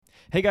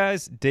Hey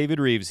guys, David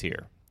Rives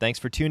here. Thanks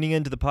for tuning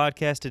in to the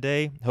podcast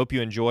today. Hope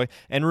you enjoy.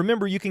 And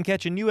remember, you can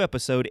catch a new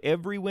episode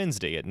every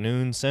Wednesday at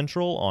noon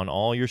Central on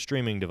all your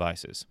streaming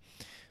devices.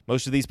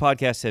 Most of these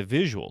podcasts have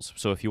visuals,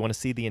 so if you want to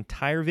see the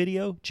entire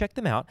video, check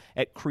them out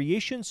at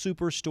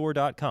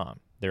creationsuperstore.com.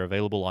 They're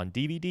available on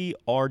DVD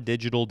or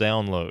digital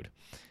download.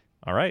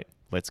 All right,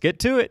 let's get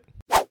to it.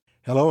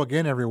 Hello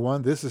again,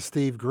 everyone. This is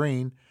Steve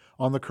Greene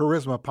on the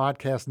Charisma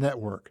Podcast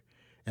Network,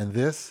 and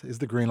this is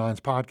the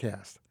Greenlines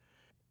Podcast.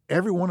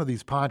 Every one of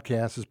these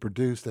podcasts is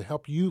produced to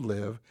help you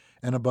live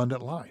an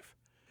abundant life.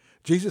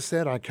 Jesus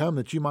said, I come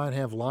that you might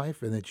have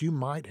life and that you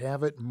might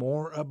have it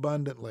more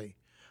abundantly.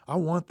 I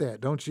want that,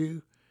 don't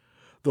you?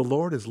 The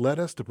Lord has led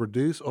us to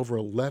produce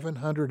over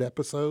 1,100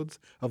 episodes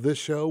of this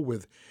show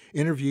with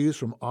interviews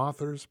from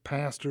authors,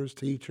 pastors,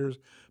 teachers,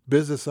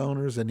 business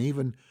owners, and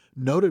even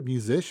noted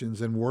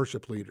musicians and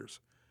worship leaders.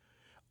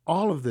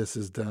 All of this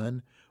is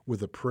done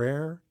with a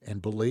prayer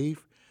and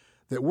belief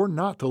that we're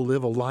not to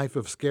live a life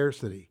of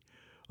scarcity.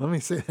 Let me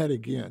say that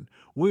again.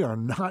 We are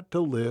not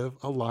to live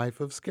a life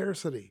of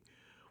scarcity.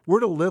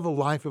 We're to live a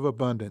life of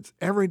abundance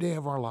every day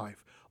of our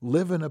life.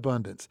 Live in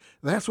abundance.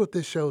 That's what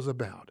this show's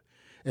about.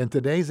 And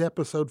today's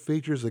episode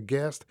features a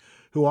guest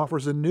who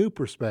offers a new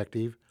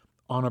perspective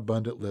on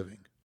abundant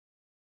living.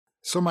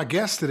 So my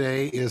guest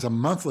today is a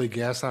monthly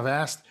guest. I've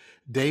asked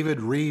David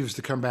Rives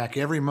to come back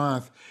every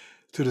month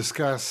to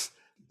discuss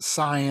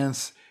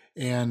science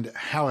and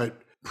how it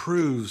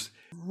proves,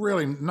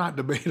 really not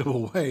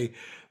debatable way,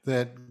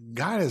 that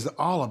God is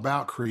all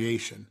about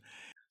creation.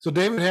 So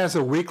David has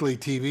a weekly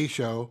TV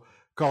show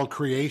called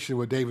Creation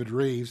with David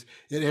Rives.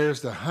 It airs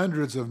to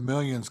hundreds of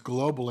millions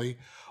globally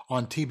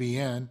on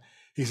TBN.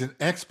 He's an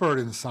expert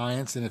in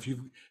science, and if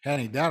you've had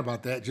any doubt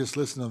about that, just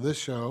listen to this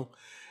show,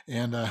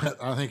 and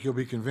I think you'll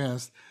be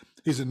convinced.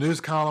 He's a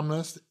news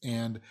columnist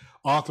and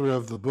author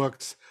of the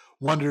books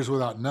Wonders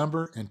Without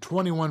Number and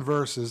 21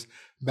 Verses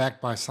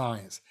Backed by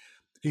Science.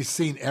 He's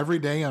seen every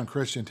day on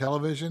Christian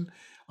television,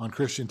 on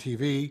Christian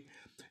TV.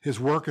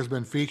 His work has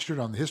been featured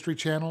on the History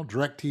Channel,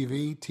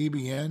 DirecTV,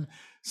 TBN,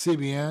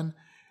 CBN,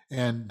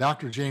 and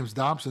Dr. James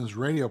Dobson's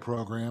radio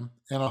program,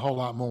 and a whole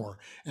lot more.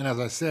 And as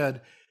I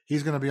said,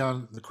 he's going to be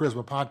on the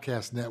Charisma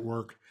Podcast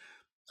Network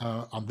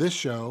on this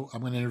show.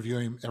 I'm going to interview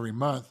him every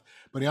month,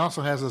 but he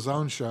also has his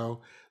own show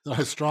that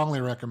I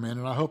strongly recommend,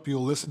 and I hope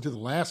you'll listen to the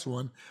last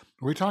one.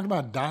 We talk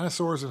about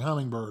dinosaurs and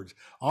hummingbirds,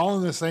 all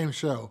in the same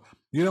show.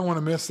 You don't want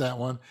to miss that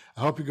one.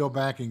 I hope you go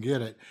back and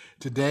get it.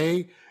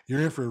 Today,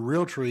 you're in for a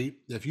real treat.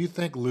 If you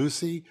think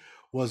Lucy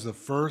was the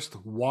first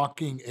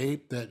walking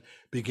ape that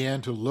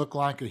began to look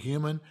like a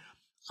human,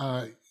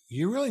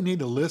 you really need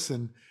to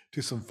listen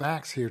to some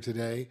facts here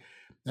today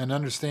and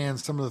understand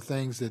some of the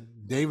things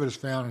that David has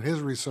found in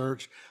his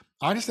research.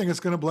 I just think it's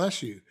going to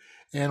bless you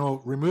and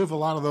will remove a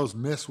lot of those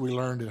myths we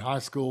learned in high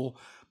school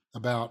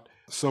about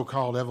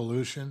so-called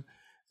evolution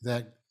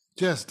that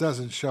just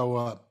doesn't show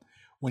up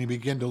when you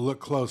begin to look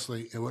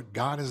closely at what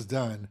God has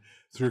done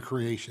through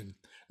creation.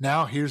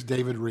 Now, here's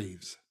David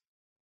Rives.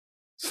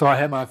 So I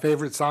have my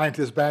favorite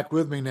scientist back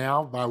with me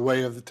now by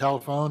way of the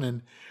telephone,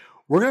 and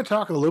we're going to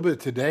talk a little bit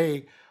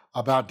today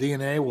about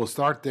DNA. We'll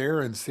start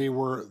there and see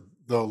where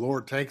the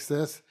Lord takes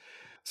this.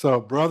 So,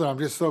 brother, I'm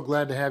just so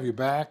glad to have you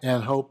back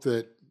and hope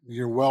that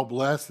you're well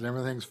blessed and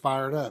everything's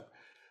fired up.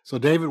 So,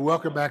 David,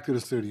 welcome back to the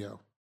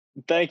studio.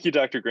 Thank you,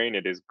 Dr. Greene.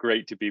 It is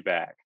great to be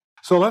back.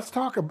 So let's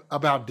talk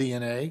about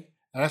DNA,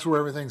 and that's where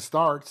everything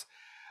starts.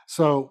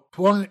 So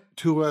point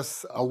to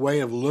us a way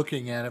of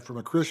looking at it from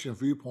a Christian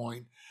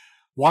viewpoint.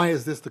 Why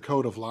is this the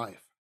code of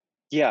life?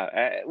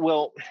 Yeah,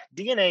 well,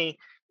 DNA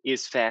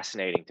is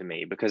fascinating to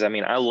me because, I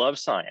love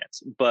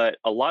science, but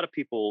a lot of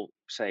people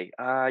say,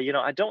 I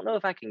don't know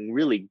if I can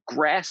really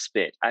grasp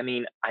it. I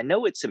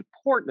know it's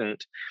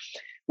important.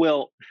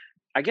 Well,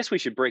 I guess we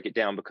should break it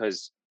down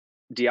because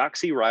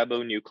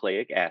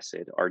deoxyribonucleic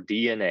acid, or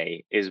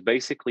DNA, is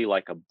basically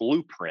like a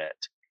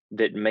blueprint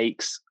that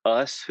makes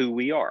us who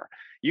we are.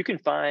 You can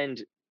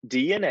find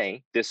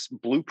DNA, this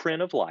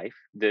blueprint of life,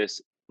 this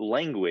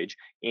language,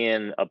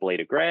 in a blade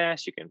of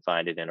grass. You can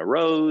find it in a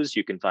rose.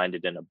 You can find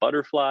it in a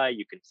butterfly.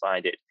 You can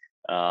find it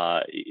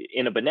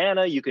in a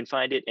banana. You can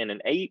find it in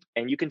an ape,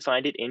 and you can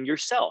find it in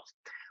yourself.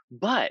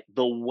 But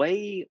the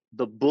way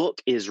the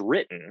book is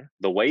written,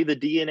 the way the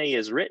DNA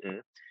is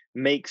written,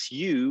 makes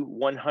you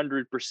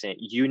 100%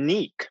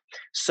 unique.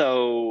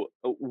 So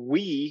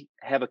we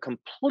have a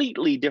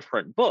completely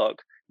different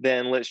book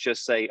than, let's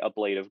just say, a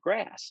blade of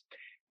grass.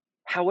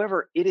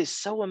 However, it is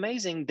so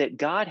amazing that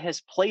God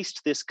has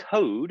placed this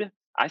code,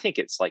 I think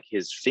it's like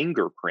his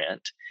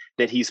fingerprint,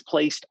 that he's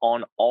placed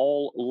on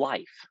all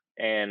life.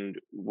 And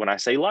when I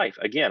say life,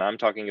 again, I'm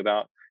talking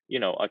about,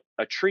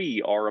 a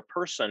tree or a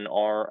person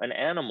or an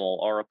animal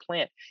or a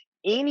plant.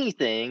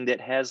 Anything that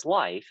has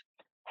life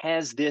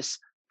has this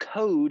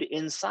code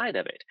inside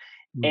of it.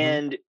 Mm-hmm.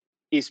 And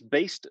it's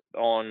based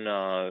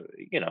on,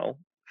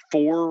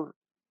 4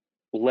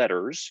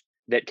 letters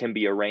that can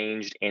be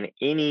arranged in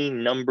any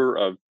number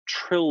of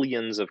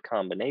trillions of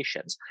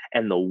combinations.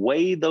 And the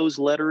way those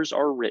letters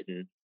are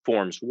written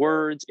forms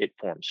words, it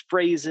forms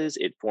phrases,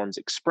 it forms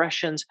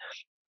expressions.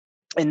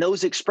 And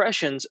those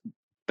expressions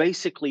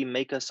basically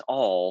make us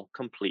all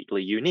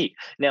completely unique.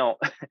 Now,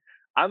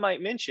 I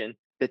might mention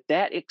that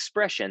that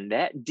expression,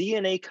 that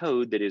DNA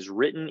code that is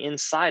written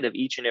inside of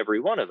each and every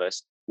one of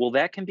us, well,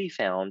 that can be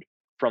found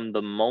from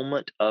the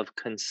moment of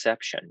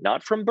conception,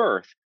 not from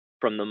birth.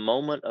 From the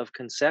moment of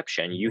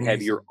conception, you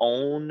have your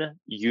Amazing. own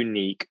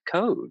unique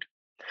code.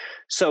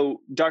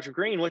 So, Dr.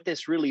 Greene, what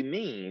this really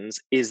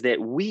means is that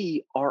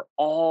we are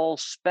all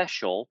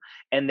special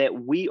and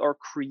that we are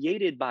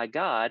created by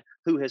God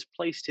who has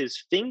placed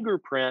his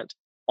fingerprint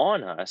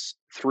on us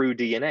through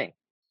DNA.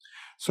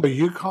 So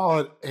you call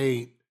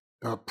it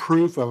a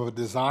proof of a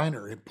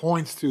designer. It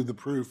points to the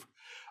proof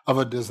of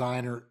a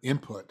designer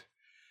input.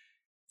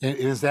 And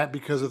is that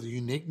because of the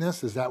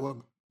uniqueness? Is that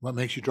what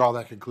makes you draw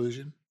that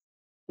conclusion?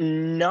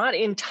 Not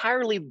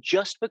entirely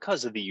just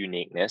because of the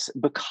uniqueness,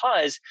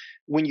 because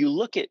when you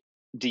look at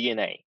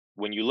DNA,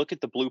 when you look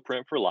at the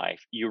blueprint for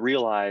life, you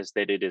realize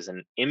that it is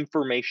an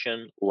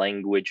information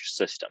language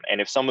system. And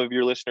if some of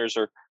your listeners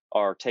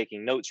are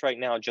taking notes right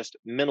now, just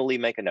mentally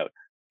make a note.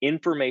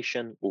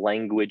 Information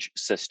language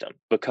system,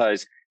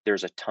 because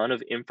there's a ton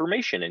of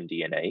information in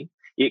DNA.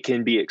 It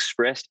can be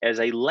expressed as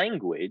a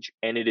language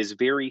and it is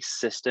very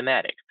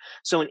systematic.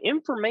 So, an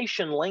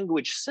information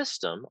language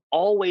system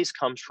always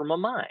comes from a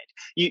mind.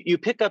 You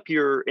pick up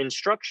your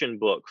instruction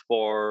book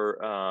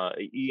for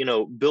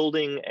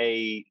building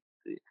a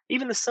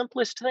even the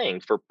simplest thing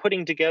for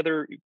putting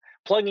together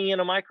plugging in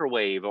a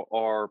microwave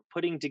or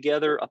putting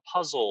together a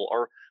puzzle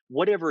or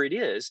whatever it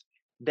is.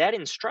 That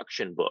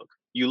instruction book,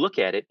 you look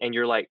at it and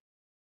you're like,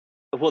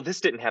 well,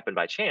 this didn't happen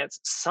by chance.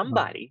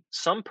 Right.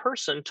 Some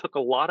person took a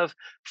lot of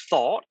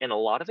thought and a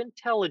lot of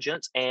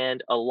intelligence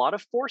and a lot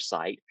of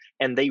foresight,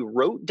 and they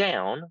wrote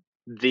down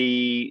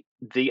the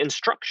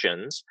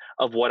instructions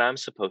of what I'm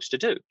supposed to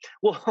do.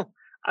 Well,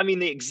 I mean,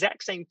 the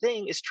exact same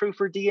thing is true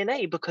for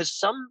DNA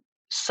because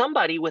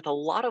somebody with a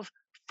lot of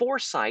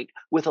foresight,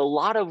 with a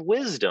lot of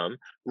wisdom,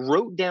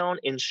 wrote down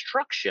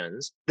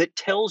instructions that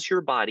tells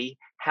your body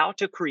how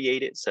to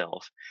create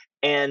itself,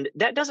 and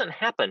that doesn't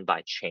happen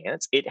by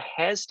chance. It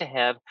has to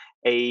have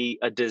a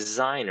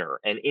designer,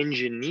 an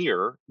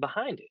engineer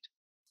behind it.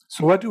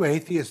 So what do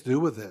atheists do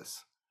with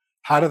this?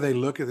 How do they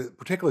look at it,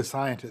 particularly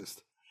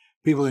scientists,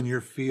 people in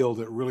your field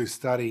that really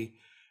study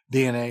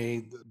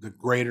DNA, the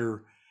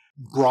greater,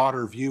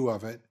 broader view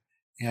of it,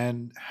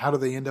 and how do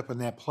they end up in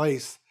that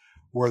place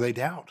where they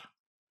doubt?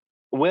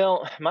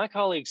 Well, my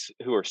colleagues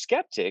who are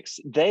skeptics,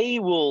 they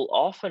will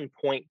often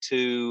point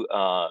to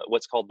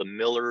what's called the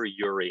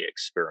Miller-Urey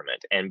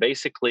experiment, and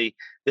basically,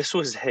 this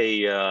was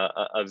a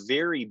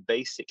very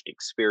basic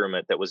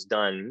experiment that was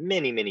done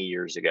many many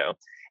years ago,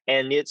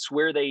 and it's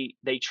where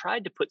they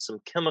tried to put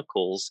some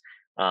chemicals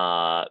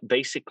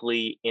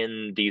basically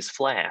in these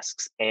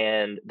flasks,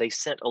 and they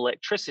sent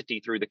electricity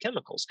through the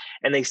chemicals,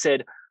 and they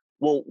said,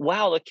 "Well,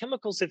 wow, the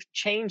chemicals have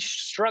changed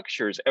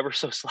structures ever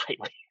so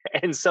slightly,"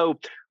 and so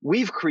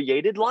we've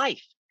created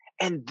life.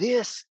 And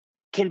this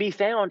can be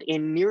found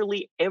in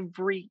nearly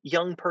every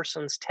young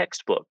person's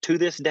textbook to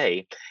this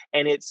day.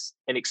 And it's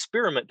an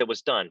experiment that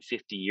was done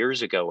 50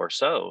 years ago or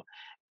so.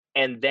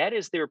 And that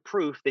is their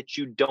proof that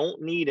you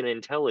don't need an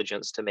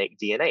intelligence to make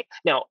DNA.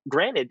 Now,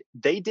 granted,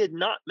 they did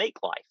not make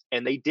life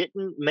and they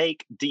didn't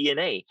make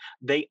DNA.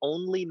 They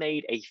only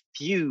made a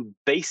few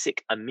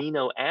basic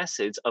amino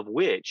acids, of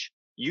which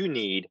you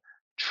need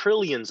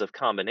trillions of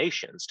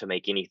combinations to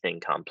make anything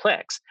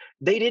complex.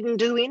 They didn't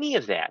do any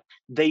of that.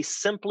 They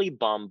simply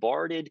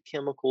bombarded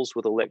chemicals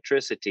with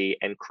electricity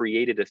and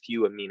created a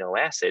few amino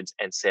acids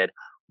and said,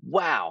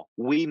 wow,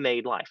 we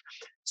made life.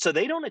 So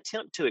they don't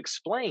attempt to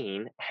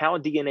explain how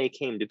DNA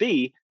came to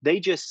be. They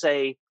just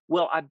say,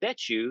 well, I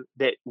bet you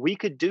that we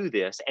could do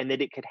this and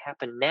that it could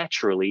happen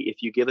naturally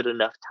if you give it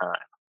enough time.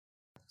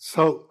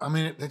 So, I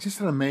mean, it's just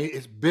an amazing,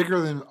 it's bigger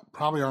than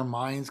probably our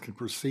minds can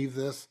perceive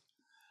this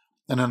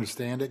and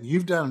understand it.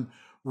 You've done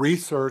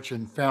research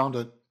and found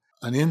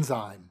an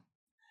enzyme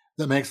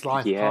that makes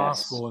life Yes.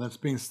 possible, and it's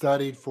being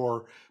studied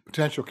for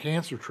potential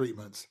cancer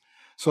treatments.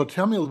 So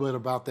tell me a little bit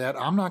about that.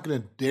 I'm not going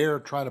to dare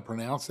try to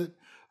pronounce it,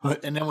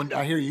 and then when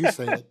I hear you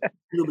say it,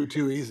 it'll be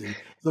too easy.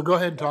 So go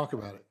ahead and talk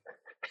about it.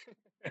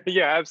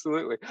 Yeah,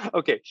 absolutely.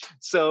 Okay.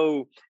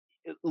 So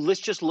let's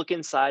just look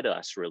inside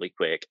us really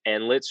quick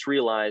and let's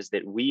realize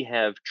that we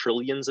have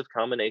trillions of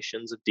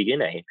combinations of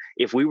DNA.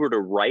 If we were to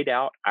write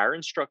out our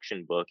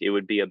instruction book, it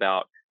would be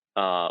about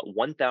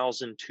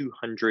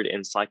 1,200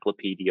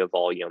 encyclopedia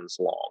volumes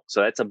long.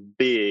 So that's a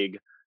big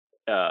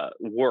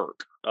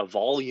work, a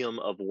volume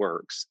of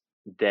works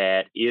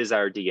that is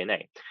our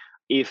DNA.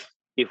 If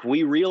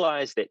we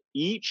realize that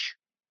each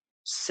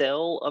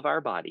cell of our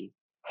body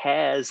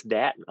has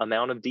that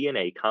amount of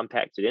DNA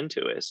compacted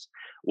into us,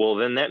 well,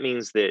 then that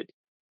means that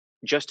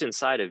just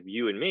inside of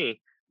you and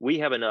me, we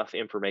have enough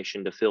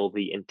information to fill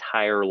the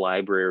entire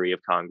Library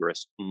of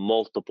Congress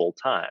multiple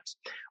times.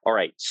 All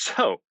right,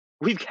 so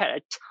we've got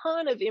a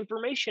ton of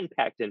information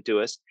packed into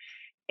us,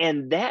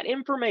 and that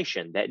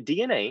information, that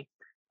DNA,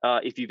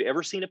 if you've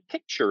ever seen a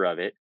picture of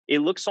it, It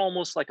looks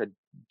almost like a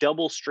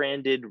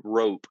double-stranded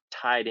rope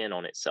tied in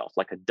on itself,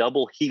 like a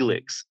double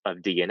helix of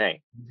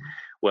DNA.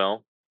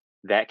 Well,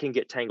 that can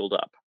get tangled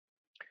up.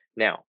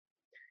 Now,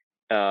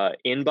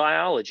 in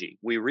biology,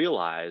 we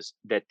realize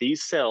that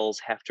these cells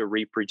have to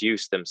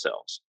reproduce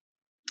themselves.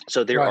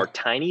 So there are Right.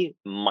 tiny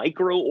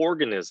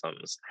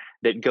microorganisms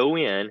that go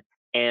in,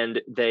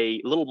 and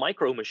little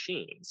micro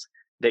machines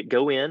that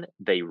go in,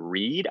 they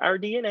read our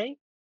DNA,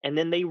 and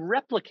then they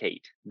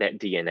replicate that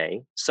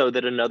DNA so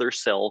that another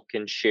cell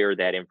can share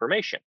that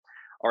information.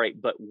 All right,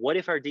 but what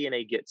if our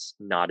DNA gets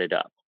knotted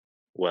up?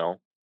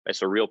 Well,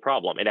 that's a real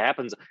problem. It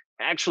happens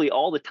actually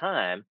all the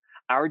time.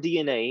 Our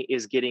DNA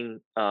is getting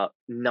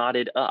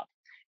knotted up.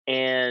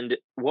 And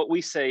what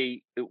we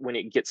say when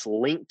it gets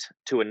linked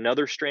to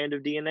another strand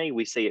of DNA,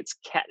 we say it's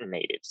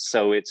catenated.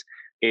 So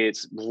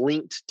it's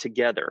linked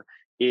together.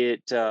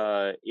 It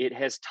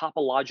has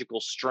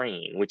topological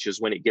strain, which is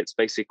when it gets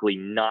basically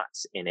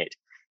knots in it,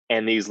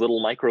 and these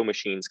little micro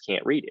machines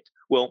can't read it.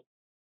 Well,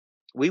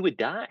 we would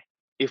die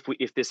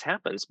if this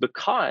happens,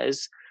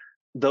 because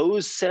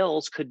those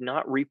cells could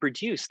not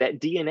reproduce. That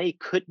DNA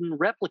couldn't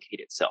replicate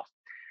itself.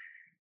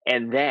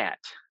 And that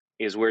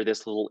is where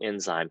this little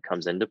enzyme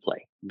comes into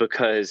play.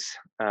 Because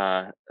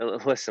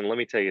listen, let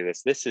me tell you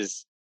this. This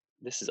is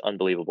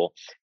unbelievable.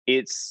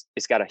 It's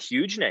got a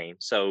huge name.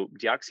 So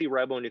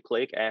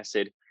deoxyribonucleic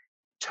acid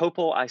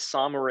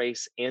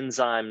topoisomerase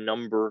enzyme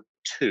number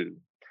 2.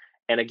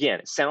 And again,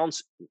 it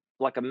sounds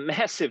like a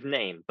massive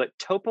name, but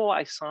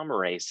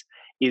topoisomerase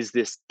is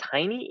this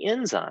tiny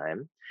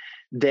enzyme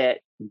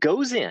that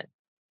goes in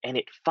and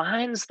it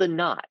finds the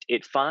knot.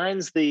 It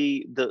finds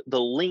the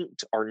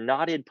linked or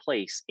knotted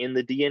place in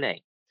the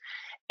DNA,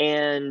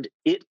 and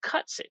it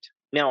cuts it.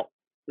 Now,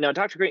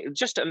 Dr. Greene,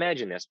 just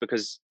imagine this,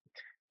 because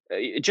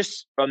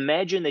just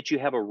imagine that you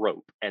have a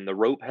rope and the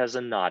rope has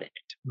a knot in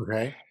it.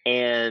 Okay.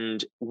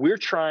 And we're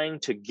trying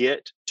to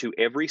get to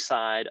every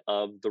side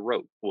of the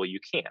rope. Well,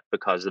 you can't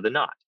because of the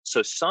knot.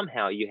 So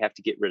somehow you have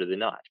to get rid of the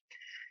knot.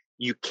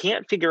 You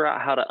can't figure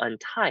out how to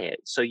untie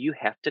it, so you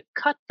have to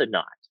cut the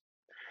knot.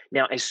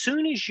 Now, as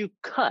soon as you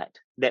cut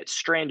that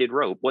stranded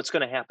rope, what's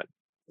going to happen?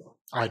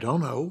 I don't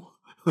know.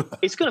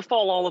 It's going to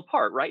fall all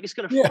apart, right? It's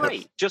going to Yes.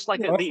 fray, just like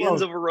Yeah, that's the what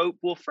ends of a rope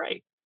will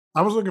fray.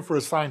 I was looking for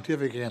a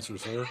scientific answer,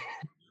 sir.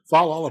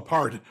 Fall all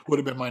apart would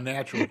have been my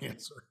natural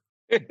answer.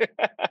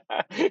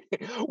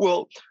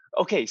 Well,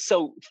 okay,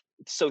 so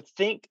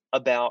think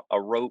about a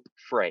rope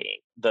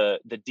fraying. The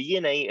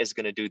DNA is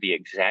going to do the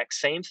exact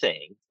same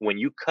thing. When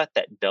you cut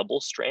that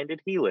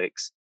double-stranded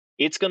helix,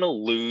 it's going to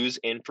lose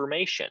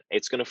information.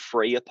 It's going to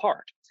fray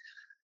apart.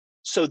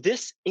 So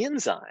this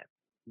enzyme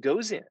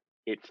goes in,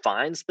 it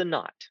finds the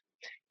knot,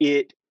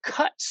 it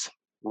cuts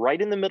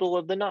right in the middle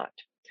of the knot.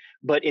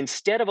 But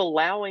instead of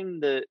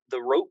allowing the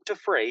rope to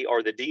fray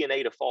or the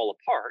DNA to fall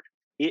apart,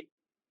 it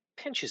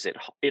pinches it,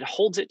 it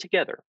holds it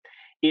together.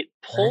 It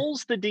Okay.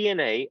 pulls the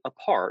DNA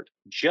apart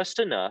just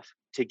enough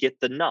to get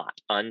the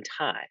knot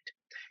untied.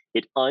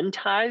 It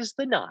unties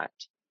the knot,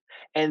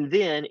 and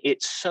then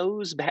it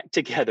sews back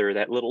together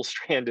that little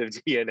strand of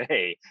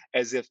DNA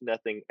as if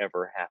nothing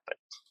ever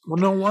Well,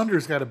 no wonder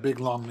it's got a big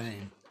long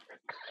name.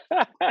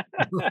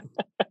 happened.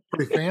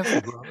 Pretty fancy,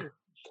 brother.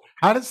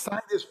 How did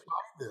scientists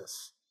find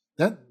this?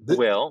 The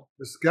Well,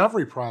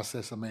 discovery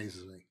process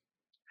amazes me.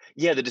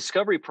 yeah, the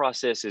discovery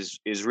process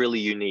is really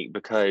unique,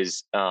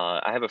 because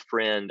I have a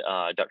friend,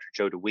 Dr.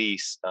 Joe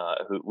DeWeese,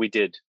 who we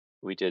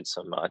did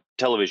some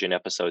television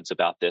episodes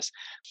about this.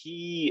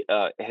 He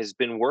has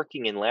been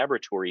working in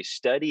laboratories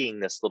studying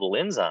this little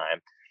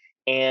enzyme,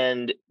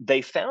 and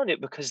they found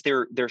it because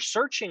they're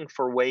searching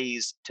for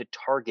ways to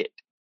target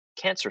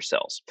cancer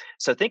cells.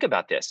 So think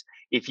about this: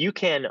 if you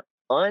can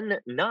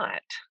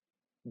unknot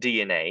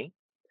DNA,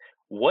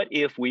 what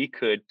if we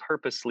could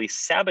purposely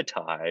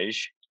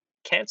sabotage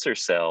cancer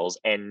cells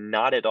and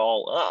knot it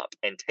all up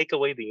and take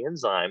away the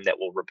enzyme that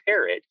will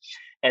repair it,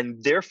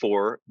 and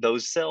therefore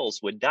those cells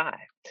would die?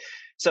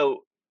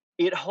 So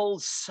it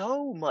holds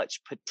so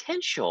much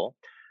potential,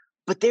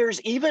 but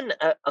there's even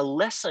a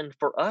lesson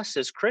for us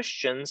as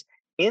Christians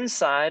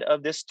inside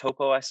of this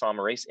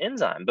topoisomerase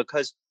enzyme,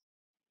 because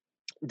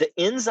the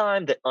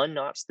enzyme that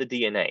unknots the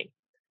DNA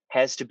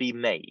has to be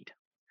made,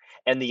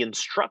 and the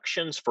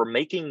instructions for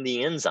making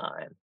the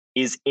enzyme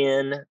is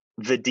in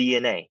the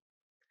DNA.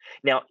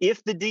 Now,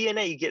 if the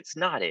DNA gets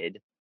knotted,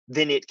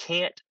 then it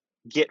can't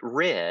get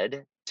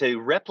read to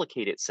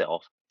replicate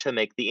itself to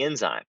make the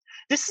enzyme.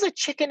 This is a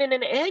chicken and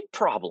an egg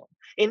problem.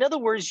 In other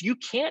words, you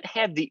can't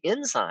have the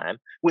enzyme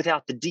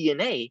without the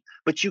DNA,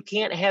 but you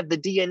can't have the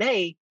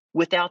DNA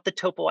without the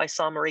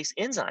topoisomerase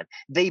enzyme.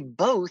 They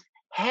both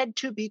had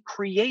to be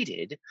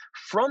created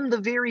from the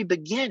very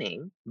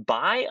beginning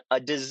by a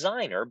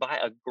designer, by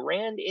a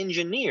grand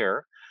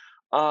engineer,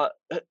 uh,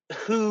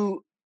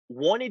 who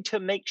wanted to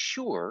make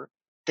sure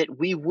that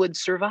we would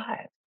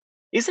survive.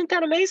 Isn't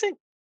that amazing?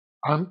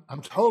 I'm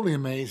totally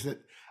amazed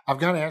that I've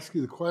got to ask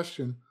you the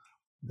question,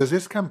 does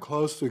this come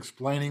close to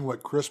explaining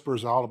what CRISPR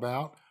is all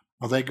about?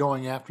 Are they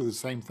going after the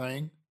same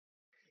thing?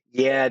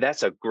 Yeah,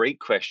 that's a great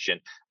question.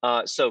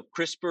 So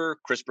CRISPR,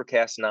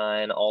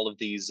 CRISPR-Cas9, all of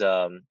these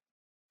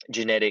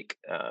genetic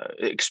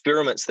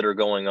experiments that are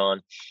going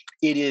on,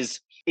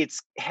 it's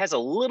has a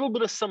little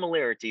bit of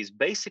similarities.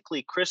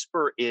 Basically,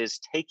 CRISPR is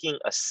taking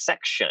a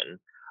section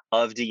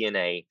of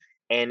DNA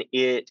and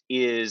it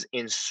is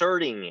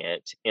inserting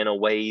it in a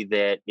way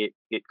that it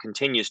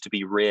continues to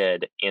be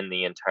read in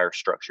the entire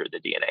structure of the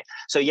DNA.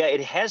 So yeah,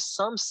 it has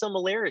some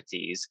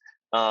similarities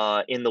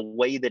in the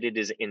way that it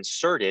is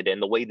inserted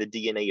and the way the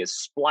DNA is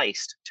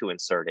spliced to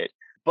insert it.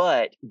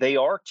 But they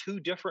are two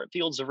different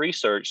fields of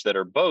research that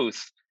are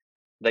both,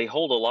 they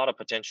hold a lot of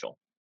potential.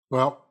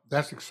 Well,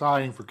 that's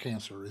exciting for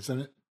cancer, isn't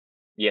it?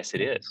 Yes,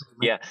 it is.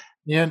 Yeah.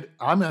 And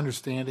I'm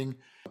understanding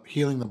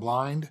healing the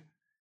blind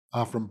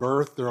from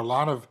birth. There are a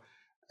lot of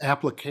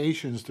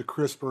applications to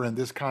CRISPR and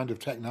this kind of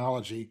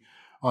technology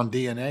on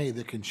DNA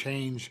that can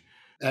change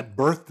at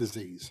birth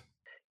disease.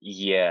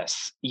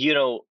 Yes.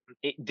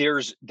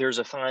 There's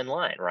a fine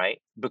line,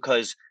 right?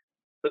 Because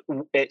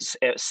at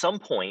some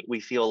point we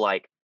feel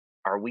like,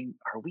 are we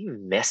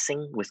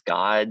messing with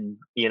God?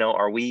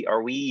 Are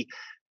we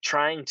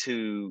trying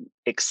to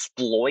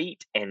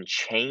exploit and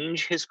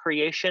change his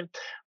creation?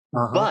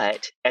 Uh-huh.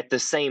 But at the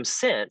same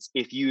sense,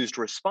 if used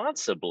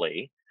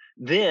responsibly,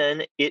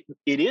 then it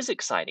is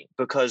exciting,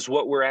 because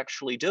what we're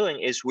actually doing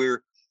is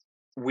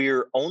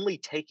we're only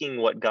taking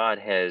what God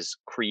has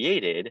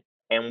created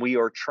and we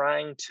are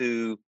trying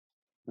to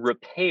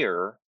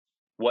repair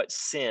what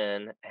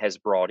sin has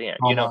brought in.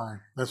 Oh my,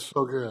 that's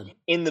so good.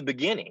 In the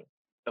beginning,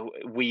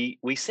 we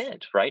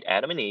sinned, right?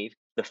 Adam and Eve,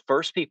 the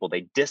first people,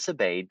 they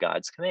disobeyed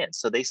God's commands,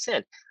 so they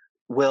sinned.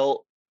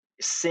 Well,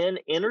 sin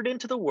entered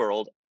into the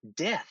world,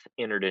 death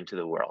entered into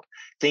the world.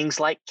 Things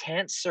like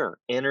cancer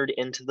entered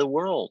into the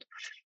world.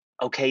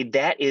 Okay,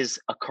 that is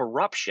a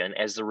corruption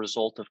as the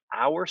result of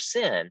our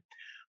sin.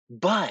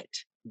 But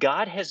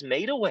God has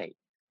made a way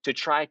to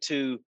try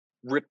to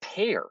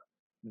repair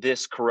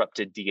this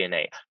corrupted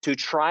DNA, to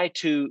try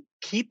to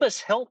keep us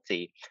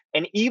healthy.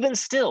 And even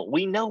still,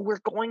 we know we're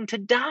going to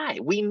die.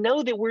 We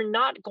know that we're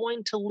not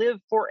going to live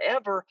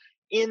forever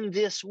in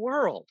this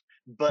world.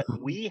 But Mhm.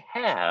 we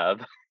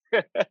have,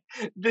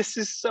 this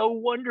is so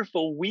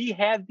wonderful. We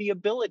have the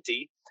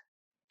ability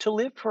to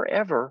live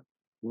forever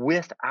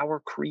with our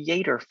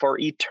Creator for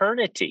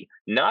eternity,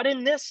 not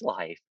in this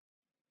life,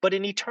 but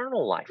in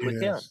eternal life with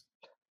Him. Yes,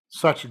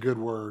 such a good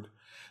word.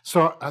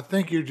 So I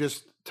think you're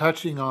just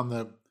touching on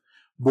the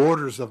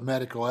borders of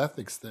medical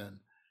ethics then.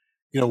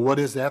 What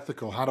is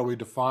ethical? How do we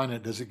define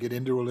it? Does it get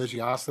into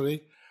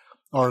religiosity?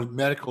 Or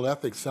medical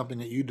ethics something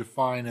that you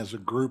define as a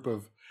group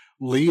of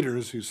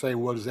leaders who say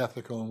what is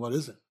ethical and what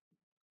isn't?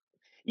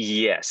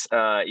 Yes,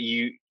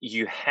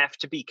 you have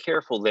to be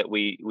careful that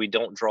we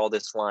don't draw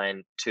this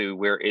line to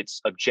where it's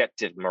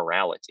objective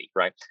morality,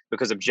 right?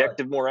 Because Right.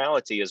 objective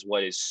morality is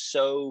what is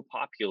so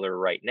popular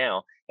right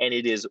now, and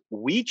it is,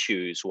 we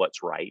choose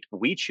what's right,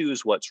 we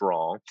choose what's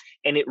wrong,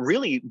 and it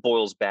really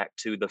boils back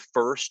to the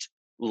first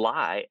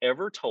lie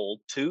ever told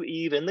to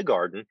Eve in the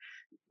garden,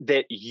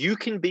 that you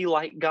can be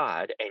like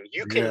God and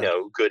you can Yes.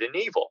 know good and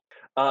evil.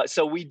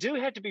 So we do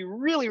have to be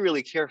really,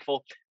 really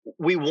careful.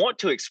 We want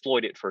to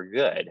exploit it for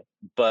good,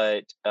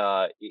 but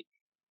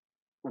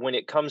when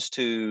it comes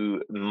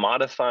to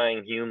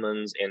modifying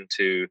humans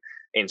into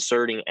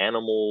inserting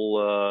animal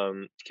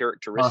Uh-huh.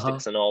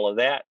 characteristics and all of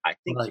that, I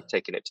think Right. we've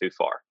taken it too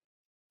far.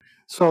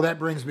 So that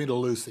brings me to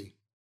Lucy.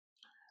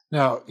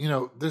 Now,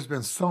 there's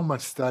been so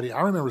much study.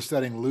 I remember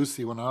studying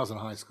Lucy when I was in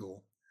high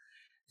school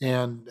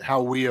and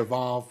how we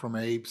evolved from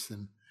apes.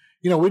 And,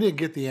 we didn't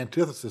get the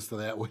antithesis to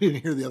that. We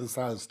didn't hear the other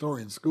side of the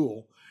story in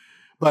school.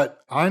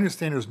 But I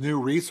understand there's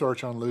new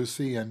research on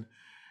Lucy and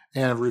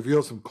have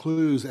revealed some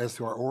clues as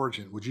to our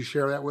origin. Would you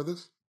share that with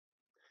us?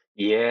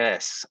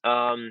 Yes.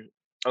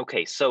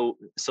 Okay. So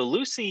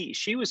Lucy,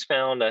 she was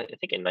found, I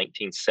think, in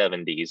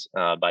 1970s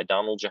by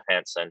Donald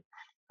Johanson.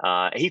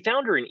 He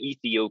found her in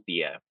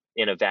Ethiopia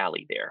in a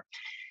valley there,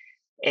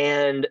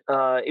 and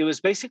it was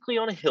basically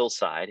on a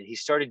hillside. He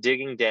started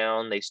digging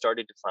down. They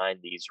started to find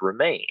these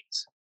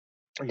remains.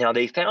 Now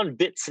they found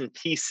bits and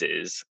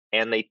pieces,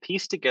 and they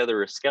pieced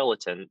together a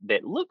skeleton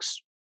that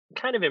looks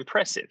kind of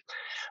impressive.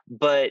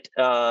 But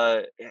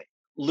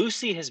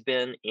Lucy has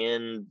been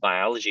in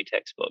biology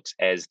textbooks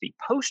as the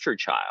poster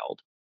child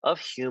of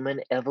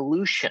human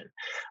evolution.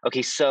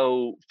 Okay,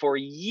 so for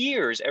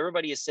years,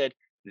 everybody has said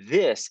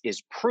this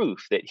is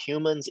proof that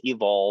humans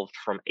evolved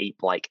from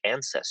ape-like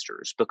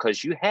ancestors,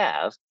 because you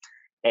have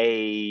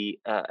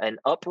an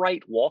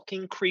upright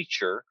walking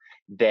creature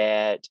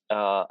that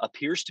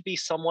appears to be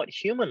somewhat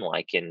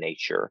human-like in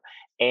nature,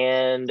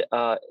 and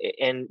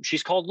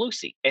she's called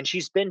Lucy, and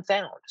she's been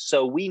found.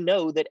 So we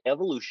know that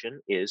evolution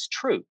is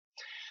true.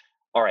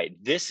 All right,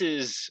 this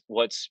is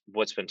what's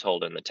been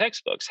told in the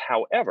textbooks.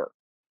 However,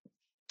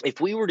 if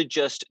we were to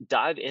just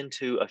dive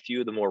into a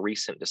few of the more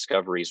recent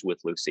discoveries with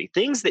Lucy,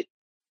 things that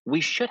we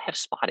should have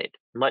spotted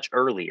much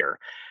earlier,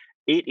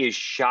 it is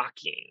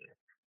shocking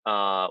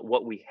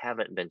what we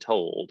haven't been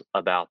told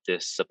about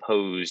this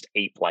supposed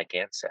ape-like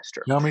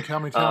ancestor. Tell me, tell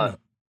me, tell Uh,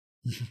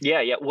 me.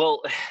 yeah, yeah.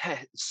 Well,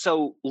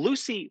 so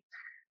Lucy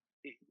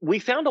we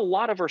found a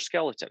lot of her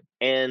skeleton,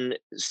 and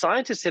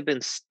scientists have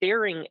been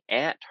staring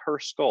at her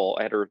skull,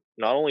 at her,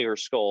 not only her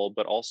skull,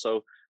 but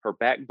also her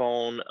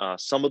backbone,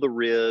 some of the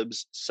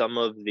ribs, some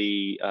of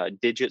the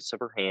digits of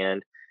her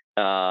hand,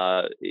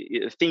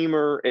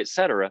 femur,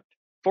 etc.,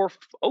 for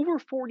over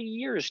 40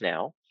 years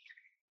now.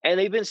 And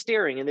they've been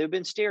staring and they've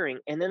been staring.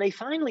 And then they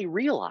finally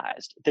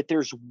realized that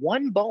there's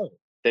one bone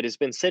that has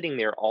been sitting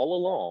there all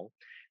along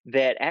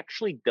that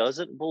actually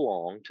doesn't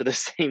belong to the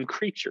same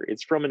creature.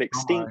 It's from an Oh my.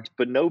 extinct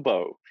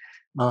bonobo.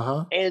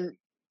 Uh-huh. And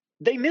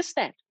they missed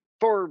that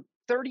for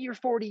 30 or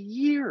 40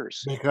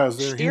 years, Because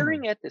they're human.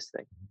 staring at this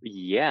thing.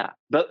 Yeah.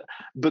 But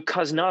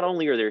because not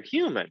only are they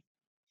human,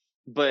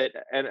 but,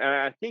 and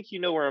I think you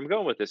know where I'm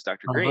going with this,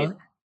 Dr. Greene,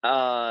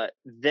 Uh-huh.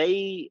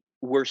 they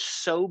were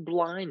so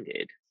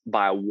blinded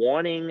by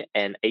wanting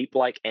an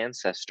ape-like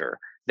ancestor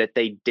that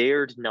they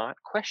dared not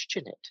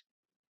question it.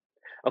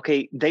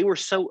 Okay, they were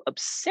so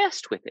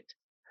obsessed with it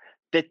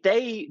that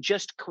they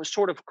just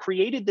sort of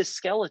created this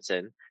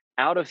skeleton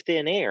out of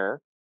thin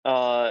air,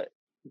 uh,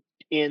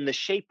 in the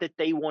shape that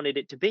they wanted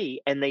it to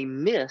be, and they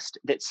missed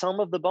that some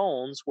of the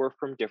bones were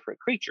from different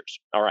creatures.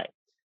 All right,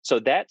 so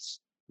that's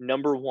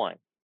number one.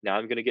 Now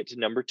I'm going to get to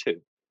number two.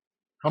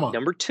 Come on.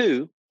 Number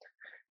two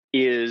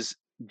is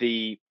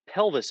the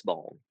pelvis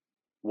bone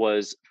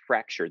was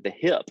fractured. The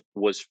hip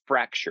was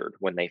fractured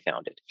when they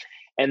found it.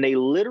 And they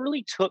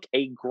literally took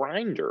a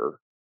grinder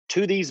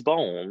to these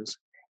bones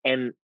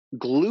and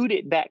glued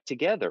it back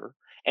together.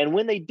 And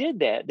when they did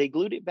that, they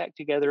glued it back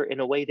together in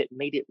a way that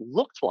made it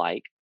look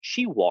like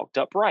she walked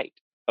upright.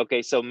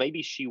 Okay, so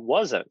maybe she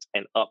wasn't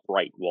an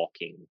upright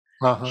walking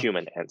Uh-huh.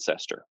 human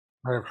ancestor.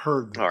 I have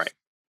heard All this. right.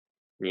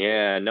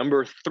 Yeah.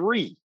 Number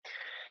three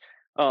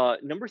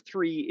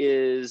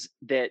is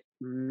that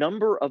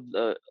number of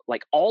the,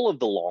 like, all of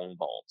the long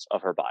bones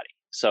of her body.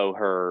 So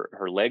her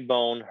leg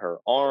bone, her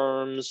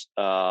arms,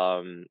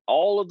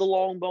 all of the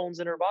long bones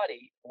in her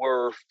body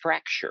were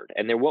fractured,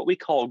 and they're what we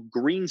call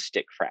green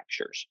stick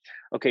fractures.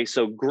 Okay,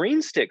 so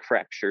green stick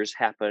fractures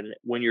happen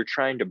when you're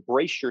trying to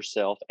brace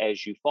yourself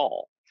as you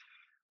fall.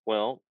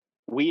 Well,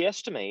 we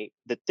estimate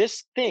that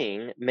this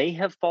thing may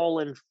have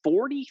fallen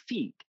 40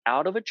 feet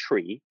out of a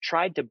tree,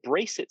 tried to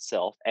brace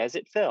itself as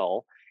it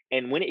fell,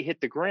 and when it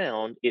hit the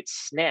ground, it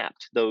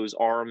snapped those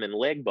arm and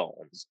leg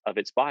bones of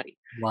its body.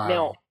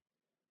 Now, Wow.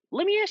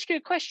 let me ask you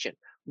a question.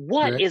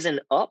 What Okay. is an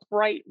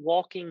upright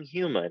walking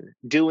human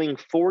doing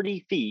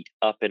 40 feet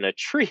up in a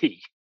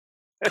tree?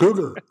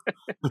 Cougar.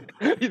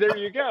 There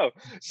you go.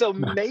 So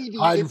maybe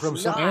Hiding it's from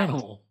some not.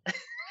 animal.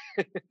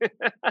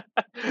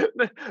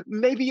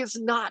 Maybe it's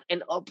not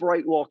an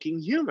upright walking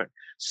human. There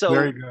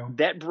So you go.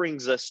 that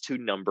brings us to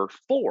number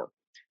four.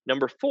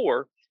 Number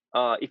four,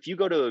 if you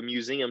go to a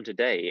museum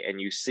today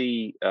and you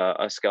see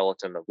a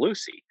skeleton of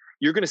Lucy,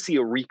 you're going to see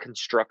a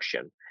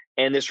reconstruction.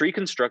 And this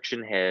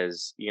reconstruction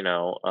has,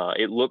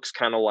 it looks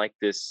kind of like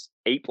this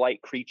ape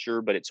like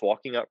creature, but it's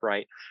walking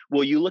upright.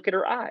 Well, you look at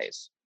her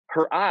eyes.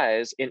 Her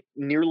eyes, in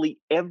nearly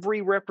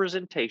every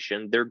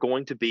representation, they're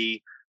going to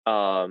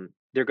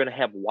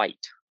have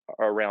white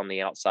around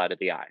the outside of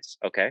the eyes.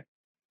 Okay.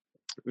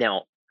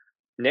 Now,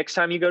 next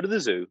time you go to the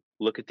zoo,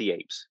 look at the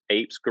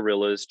apes,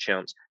 gorillas,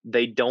 chimps.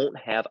 They don't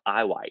have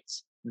eye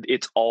whites.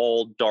 It's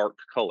all dark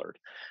colored.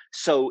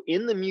 So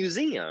in the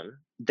museum,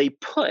 they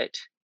put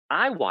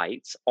eye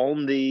whites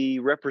on the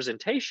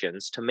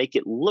representations to make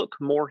it look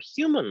more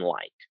human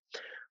like.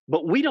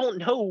 But we don't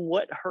know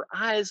what her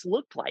eyes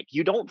looked like.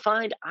 You don't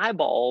find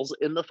eyeballs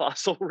in the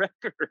fossil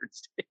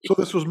records. So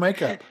this was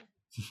makeup.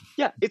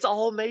 Yeah, it's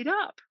all made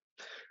up.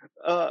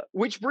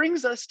 Which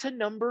brings us to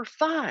number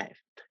five.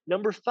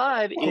 Number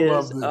five I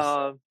love is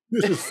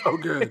this. This is so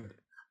good.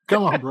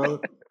 Come on, brother.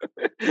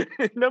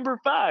 number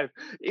five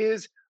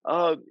is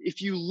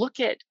if you look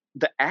at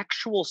the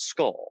actual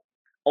skull,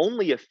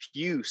 only a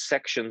few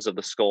sections of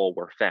the skull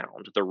were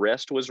found. The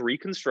rest was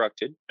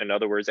reconstructed. In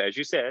other words, as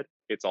you said,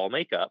 it's all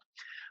makeup.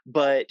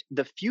 But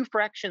the few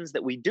fractions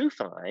that we do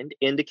find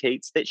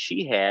indicates that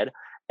she had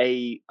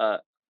a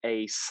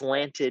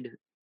slanted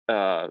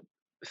uh,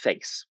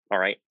 face. All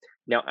right.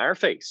 Now, our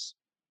face,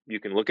 you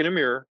can look in a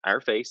mirror,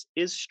 our face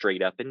is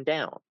straight up and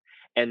down.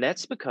 And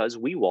that's because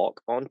we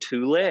walk on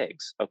two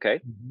legs. Okay.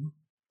 Mhm.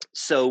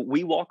 So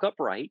we walk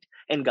upright,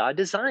 and God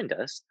designed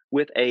us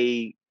with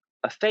a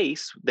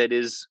face that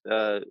is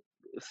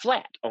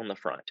flat on the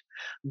front.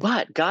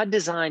 But God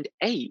designed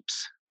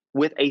apes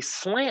with a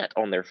slant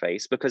on their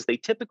face because they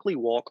typically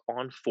walk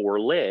on four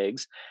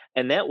legs,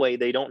 and that way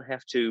they don't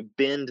have to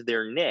bend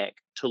their neck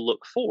to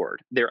look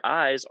forward. Their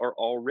eyes are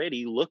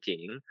already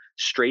looking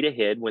straight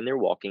ahead when they're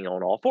walking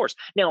on all fours.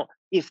 Now,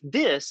 if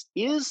this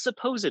is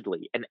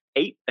supposedly an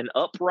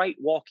upright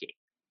walking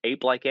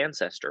ape-like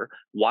ancestor,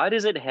 why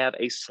does it have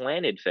a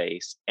slanted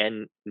face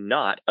and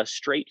not a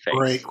straight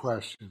Great face?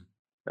 question.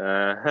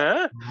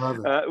 Uh-huh. Love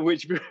it.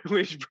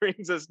 Which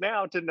brings us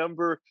now to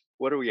number,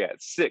 what are we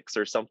at? 6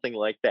 or something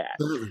like that.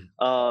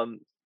 7.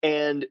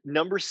 And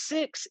number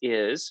 6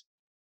 is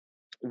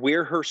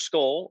where her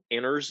skull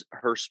enters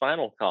her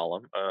spinal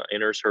column,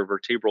 enters her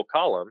vertebral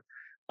column,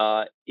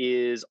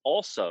 is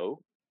also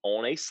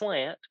on a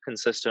slant,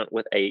 consistent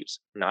with apes,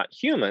 not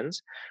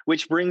humans,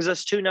 which brings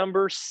us to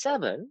number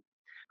 7,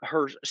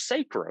 her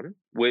sacrum,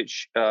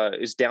 which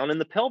is down in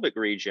the pelvic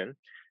region.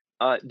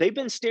 They've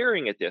been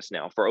staring at this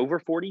now for over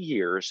 40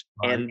 years,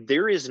 Right. and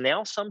there is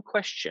now some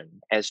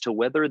question as to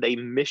whether they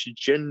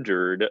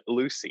misgendered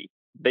Lucy.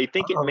 They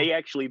think it Uh-oh. may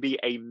actually be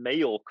a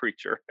male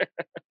creature.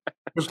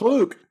 It's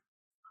Luke.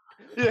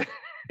 Yeah.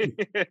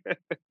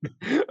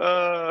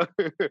 uh,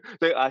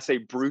 I say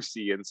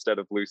Brucey instead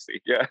of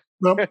Lucy. Yeah.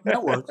 Well,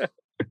 that works.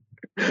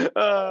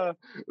 uh,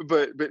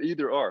 but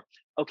either or.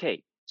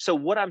 Okay, so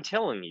what I'm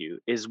telling you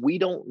is we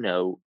don't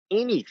know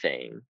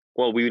anything.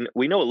 Well, we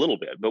know a little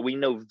bit, but we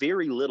know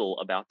very little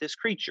about this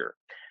creature.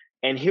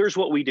 And here's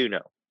what we do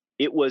know: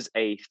 it was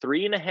a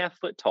 3.5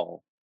 foot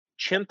tall,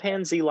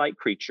 chimpanzee-like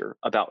creature,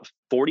 about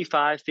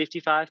 45,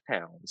 55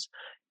 pounds,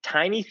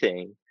 tiny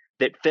thing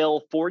that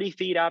fell 40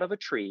 feet out of a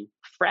tree,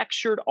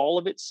 fractured all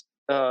of its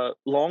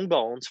long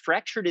bones,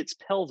 fractured its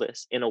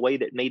pelvis in a way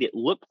that made it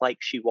look like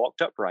she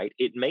walked upright.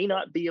 It may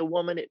not be a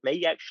woman, it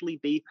may actually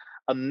be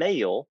a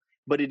male,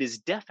 but it is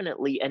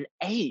definitely an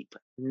ape,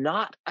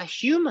 not a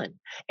human.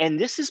 And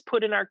this is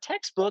put in our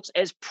textbooks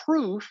as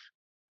proof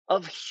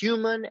of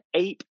human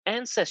ape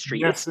ancestry.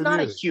 Yes, It's it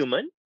not a is.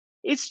 human,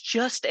 it's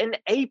just an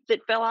ape that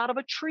fell out of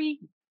a tree.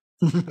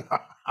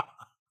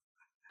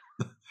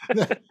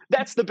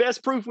 That's the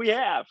best proof we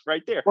have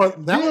right there. Well,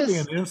 that would be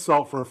an This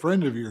insult for a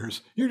friend of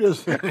yours. You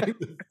just out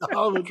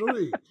of a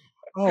tree.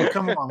 Oh,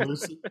 come on,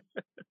 Lucy.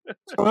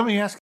 So let me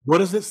ask, what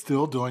is it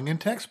still doing in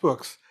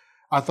textbooks?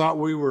 I thought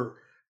we were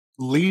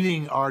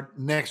leading our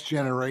next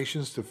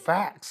generations to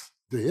facts,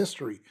 to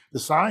history, to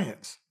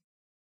science.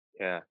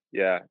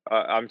 yeah,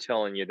 I'm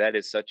telling you,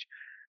 that's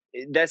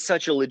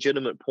such a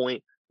legitimate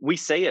point. We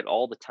say it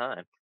all the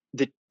time.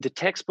 The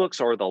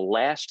textbooks are the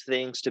last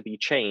things to be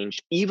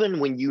changed, even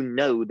when you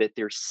know that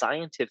they're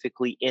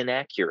scientifically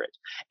inaccurate.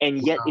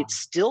 And yet Wow. it's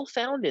still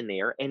found in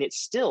there, and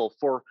it's still,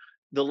 for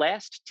the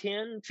last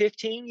 10,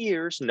 15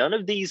 years, none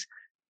of these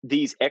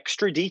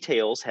extra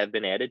details have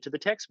been added to the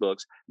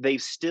textbooks.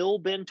 They've still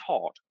been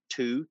taught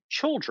to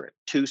children,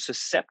 to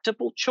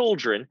susceptible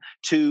children,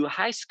 to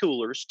high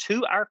schoolers,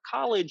 to our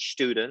college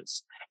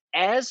students,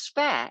 as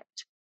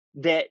fact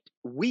that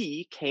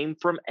we came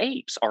from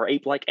apes, our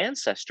ape like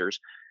ancestors.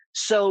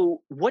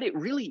 So, what it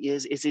really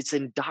is it's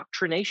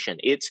indoctrination,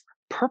 it's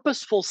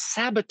purposeful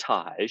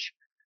sabotage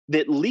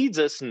that leads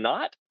us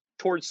not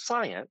towards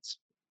science.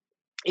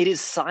 It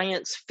is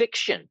science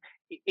fiction.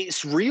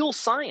 It's real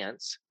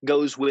science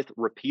goes with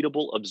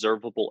repeatable,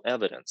 observable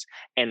evidence.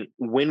 And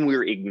when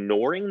we're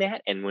ignoring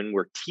that, and when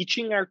we're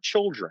teaching our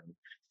children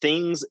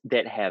things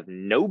that have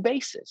no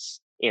basis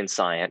in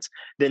science,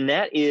 then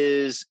that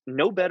is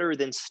no better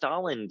than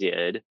Stalin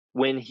did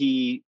when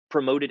he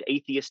promoted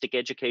atheistic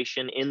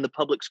education in the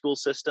public school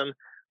system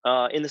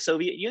in the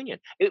Soviet Union.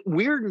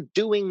 We're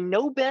doing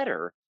no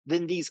better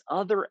than these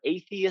other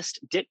atheist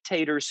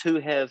dictators who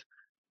have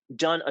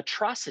done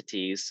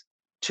atrocities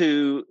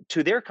to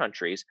their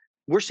countries.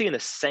 We're seeing the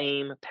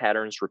same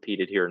patterns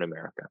repeated here in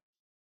America.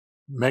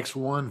 Makes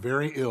one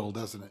very ill,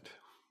 doesn't it?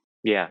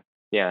 Yeah,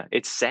 yeah,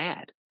 it's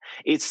sad.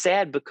 It's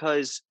sad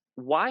because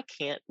why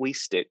can't we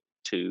stick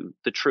to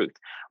the truth?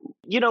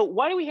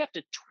 Why do we have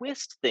to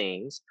twist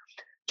things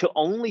to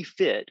only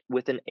fit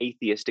with an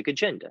atheistic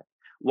agenda?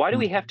 Why do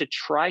we have Mhm. to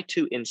try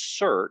to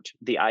insert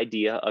the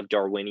idea of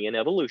Darwinian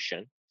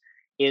evolution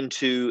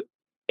into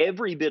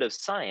every bit of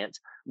science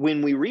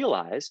when we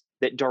realize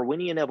that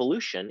Darwinian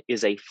evolution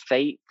is a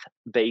faith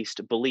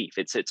based belief?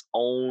 It's its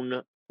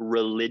own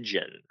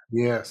religion.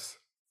 Yes.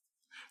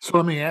 So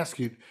let me ask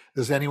you,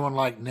 does anyone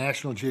like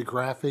National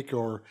Geographic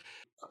or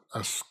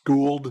a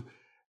schooled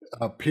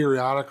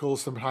periodical,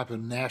 some type of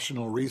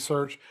national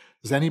research,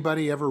 does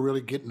anybody ever really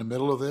get in the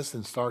middle of this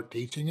and start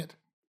teaching it?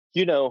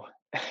 You know,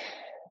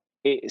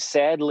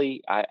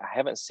 sadly, I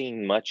haven't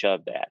seen much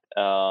of that.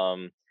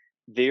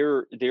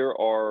 There, there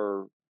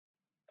are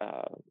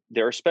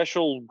there are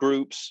special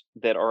groups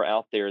that are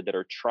out there that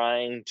are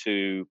trying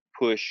to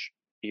push,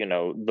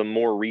 the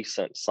more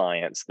recent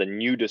science, the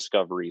new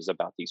discoveries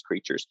about these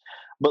creatures.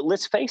 But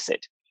let's face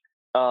it,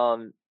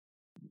 um,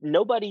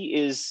 nobody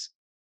is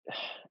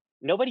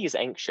nobody is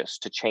anxious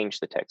to change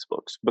the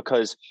textbooks,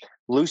 because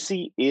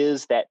Lucy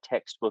is that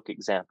textbook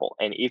example.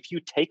 And if you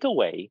take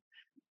away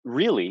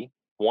really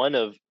one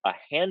of a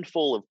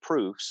handful of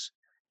proofs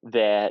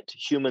that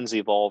humans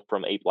evolved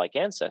from ape like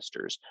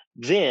ancestors,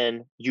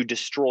 then you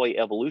destroy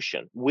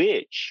evolution,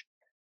 which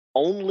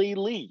only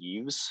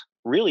leaves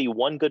really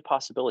one good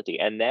possibility.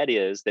 And that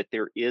is that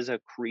there is a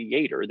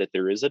creator, that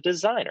there is a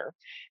designer.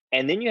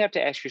 And then you have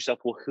to ask yourself,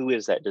 well, who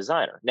is that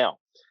designer? Now,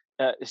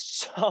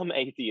 some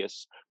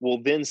atheists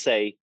will then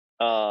say,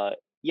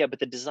 yeah, but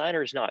the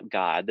designer is not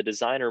God. The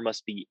designer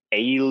must be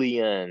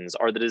aliens,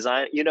 or the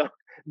design,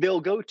 they'll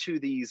go to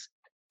these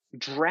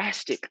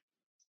drastic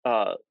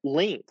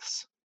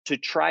lengths to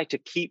try to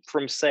keep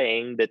from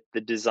saying that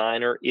the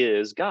designer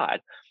is God.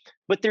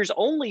 But there's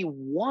only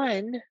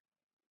one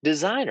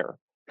designer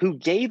who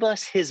gave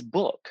us his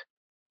book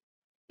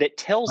that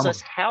tells Come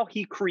us on. how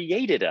he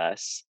created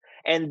us,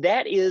 and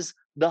that is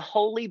the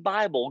Holy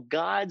Bible,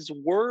 God's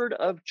word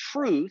of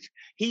truth,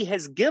 he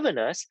has given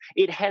us.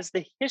 It has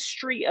the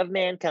history of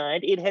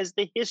mankind. It has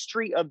the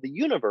history of the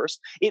universe.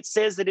 It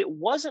says that it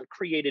wasn't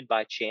created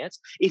by chance.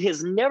 It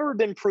has never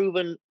been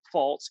proven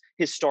false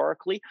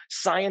historically,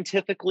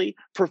 scientifically,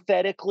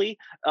 prophetically.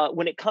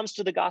 When it comes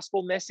to the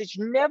gospel message,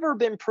 never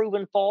been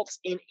proven false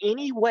in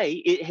any way.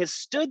 It has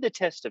stood the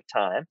test of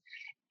time.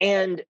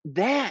 And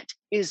that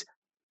is,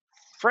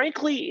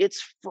 frankly,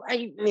 it's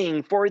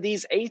frightening for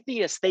these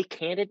atheists. They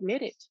can't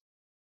admit it.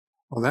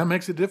 Well, that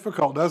makes it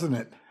difficult, doesn't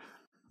it?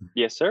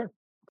 Yes, sir.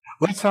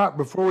 Let's talk,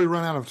 before we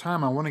run out of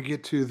time, I want to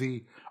get to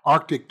the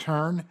Arctic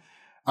tern.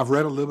 I've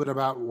read a little bit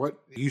about what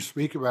you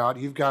speak about.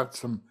 You've got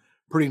some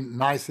pretty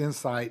nice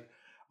insight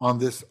on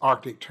this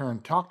Arctic tern.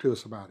 Talk to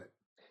us about it.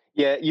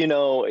 Yeah,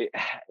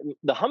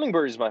 the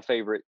hummingbird is my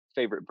favorite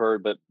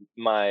bird, but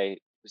my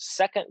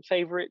second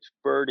favorite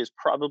bird is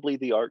probably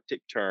the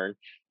Arctic tern.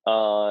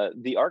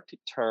 The Arctic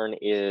tern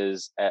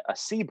is a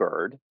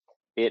seabird.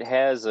 It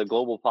has a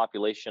global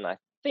population, I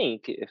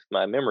think, if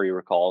my memory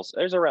recalls,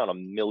 there's around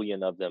 1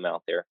 million of them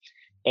out there,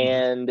 Mhm.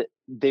 and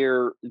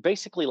they're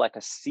basically like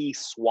a sea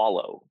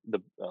swallow.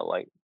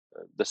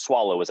 The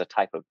swallow is a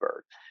type of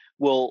bird.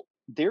 Well,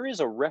 there is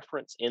a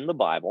reference in the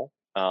Bible.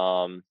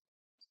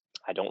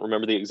 I don't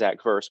remember the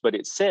exact verse, but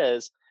it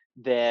says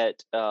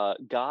that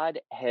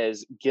God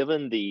has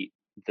given the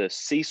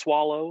sea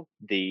swallow,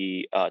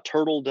 the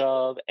turtle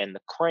dove, and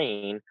the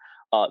crane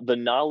the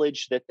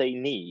knowledge that they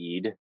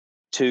need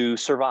to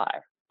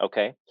survive.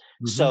 Okay,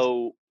 Mhm.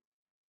 so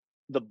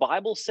the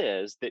Bible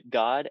says that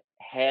God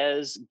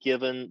has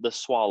given the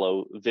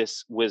swallow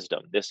this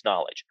wisdom, this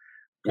knowledge.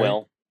 Okay.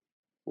 Well,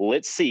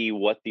 let's see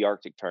what the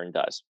Arctic tern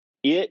does.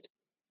 It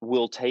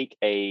will take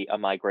a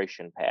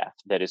migration path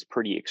that is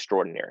pretty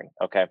extraordinary.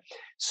 Okay.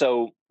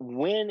 So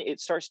when it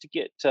starts to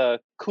get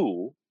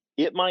cool,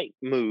 it might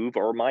move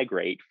or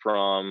migrate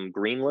from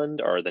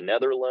Greenland or the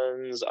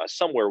Netherlands,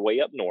 somewhere way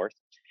up north,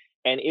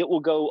 and it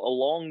will go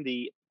along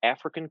the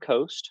African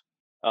coast,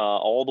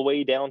 all the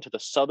way down to the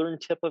southern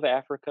tip of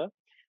Africa.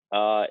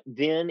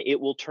 Then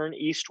it will turn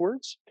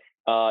eastwards.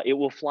 It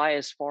will fly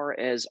as far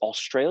as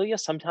Australia,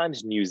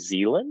 sometimes New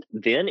Zealand.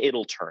 Then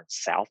it'll turn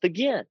south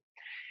again.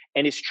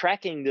 And it's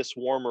tracking this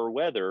warmer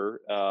weather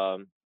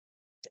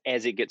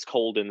as it gets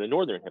cold in the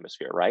northern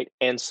hemisphere, right?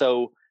 And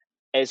so,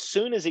 as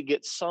soon as it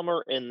gets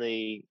summer in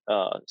the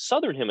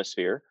southern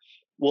hemisphere,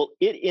 well,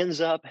 it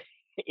ends up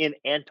in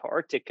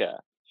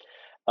Antarctica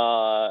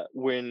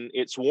when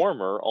it's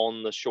warmer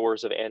on the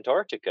shores of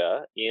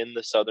Antarctica in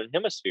the southern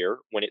hemisphere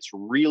when it's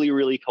really,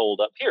 really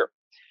cold up here.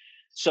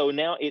 So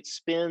now it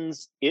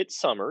spends its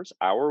summers,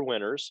 our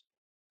winters,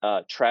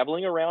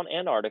 traveling around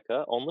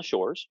Antarctica on the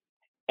shores.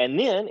 And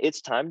then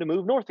it's time to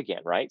move north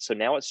again, right? So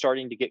now it's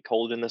starting to get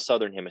cold in the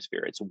southern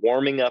hemisphere. It's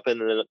warming up in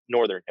the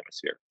northern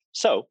hemisphere.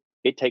 So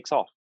it takes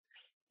off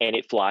and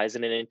it flies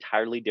in an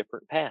entirely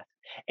different path.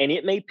 And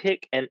it may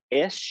pick an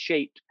S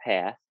shaped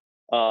path,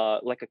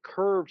 like a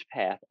curved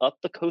path up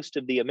the coast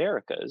of the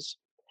Americas.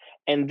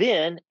 And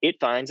then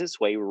it finds its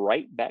way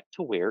right back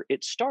to where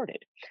it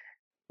started.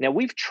 Now,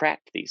 we've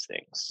tracked these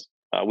things.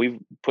 We've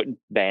put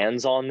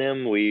bands on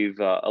them. We've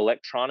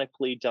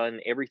electronically done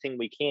everything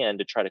we can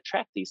to try to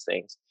track these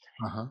things.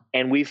 Uh-huh.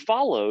 And we've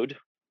followed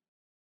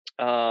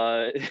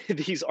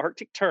these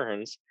Arctic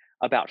terns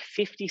about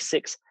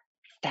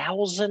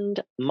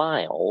 56,000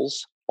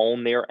 miles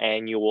on their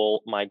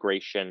annual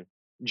migration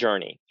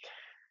journey.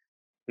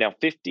 Now,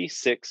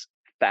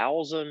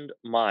 56,000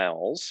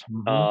 miles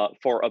Mhm.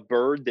 for a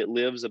bird that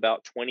lives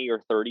about 20 or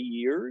 30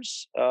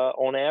 years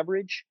on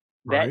average,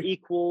 that Right.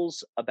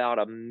 equals about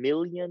 1.5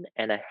 million,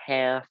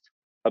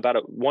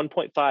 about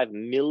 1.5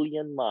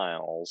 million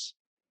miles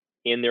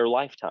in their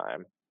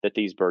lifetime that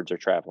these birds are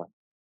traveling.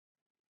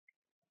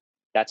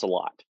 That's a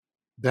lot.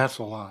 That's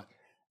a lot.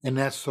 And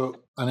that's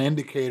so an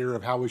indicator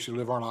of how we should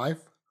live our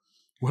life.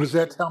 What does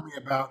that tell me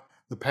about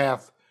the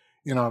path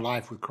in our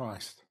life with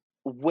Christ?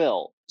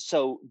 Well,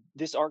 so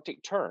this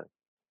Arctic tern,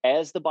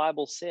 as the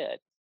Bible said,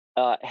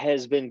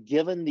 has been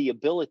given the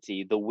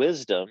ability, the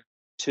wisdom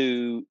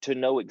to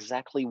know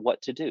exactly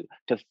what to do,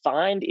 to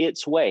find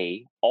its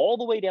way all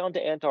the way down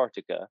to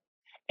Antarctica,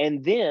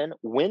 and then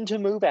when to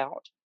move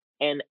out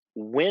and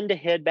when to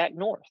head back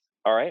north.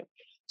 All right.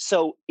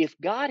 So if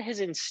God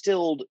has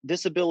instilled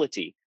this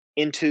ability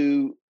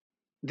into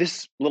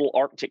this little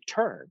Arctic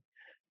tern,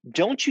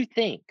 don't you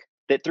think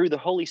that through the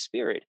Holy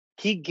Spirit,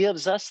 He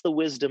gives us the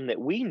wisdom that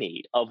we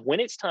need of when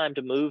it's time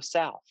to move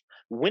south,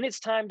 when it's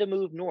time to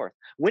move north,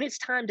 when it's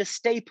time to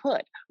stay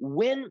put,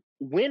 when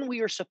we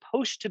are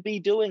supposed to be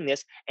doing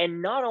this,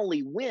 and not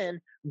only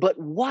when, but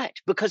what?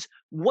 Because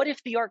what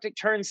if the Arctic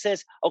tern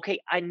says, "Okay,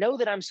 I know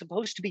that I'm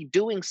supposed to be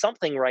doing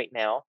something right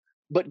now,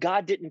 but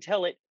God didn't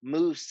tell it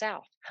move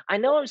south. I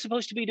know I'm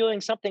supposed to be doing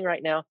something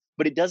right now,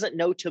 but it doesn't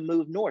know to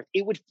move north."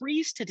 It would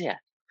freeze to death.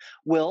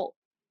 Well,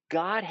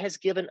 God has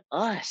given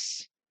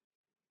us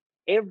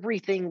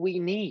everything we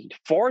need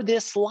for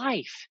this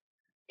life.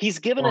 He's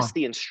given us Wow.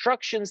 the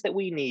instructions that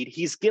we need.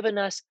 He's given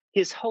us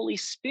His Holy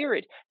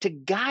Spirit to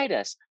guide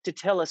us, to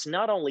tell us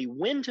not only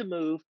when to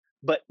move,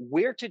 but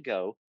where to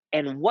go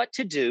and what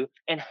to do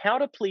and how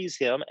to please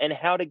him and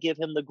how to give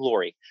him the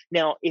glory.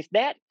 Now, if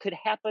that could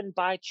happen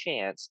by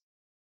chance,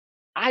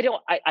 I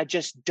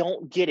just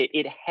don't get it.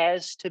 It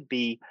has to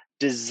be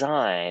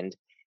designed,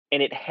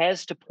 and it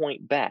has to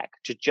point back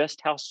to just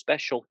how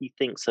special he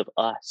thinks of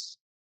us.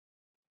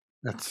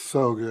 That's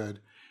so good.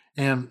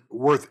 And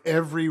worth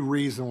every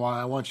reason why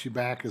I want you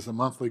back as a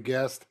monthly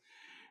guest.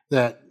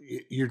 That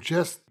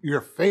you're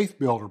a faith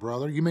builder,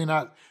 brother. You may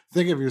not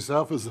think of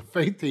yourself as a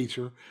faith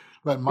teacher,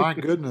 but my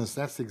goodness,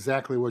 that's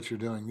exactly what you're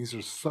doing. These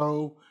are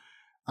so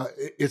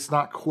it's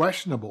not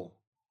questionable.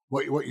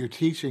 What you're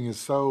teaching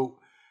is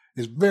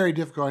very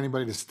difficult for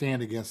anybody to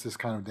stand against this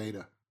kind of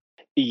data.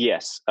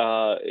 Yes.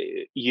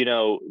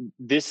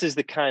 This is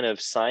the kind of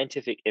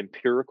scientific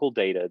empirical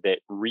data that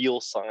real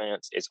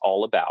science is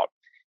all about.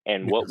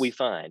 And what we Yes.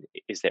 find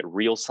is that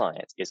real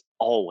science is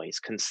always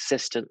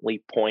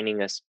consistently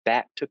pointing us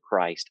back to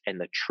Christ and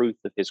the truth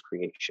of his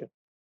creation.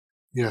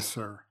 Yes,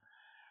 sir.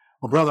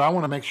 Well, brother, I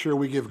want to make sure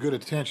we give good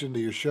attention to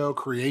your show,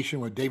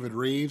 Creation with David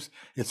Rives.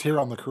 It's here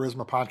on the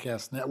Charisma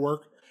Podcast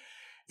Network.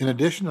 In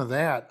addition to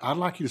that, I'd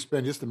like you to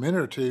spend just a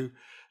minute or two,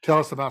 tell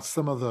us about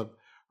some of the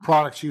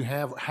products you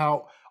have,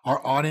 how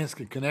our audience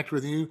can connect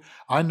with you.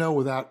 I know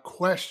without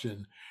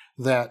question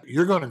that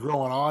you're going to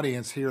grow an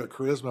audience here at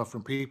Charisma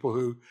from people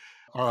who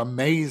are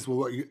amazed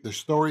with the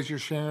stories you're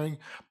sharing.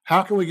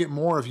 How can we get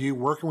more of you?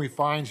 Where can we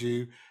find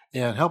you?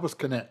 And help us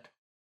connect.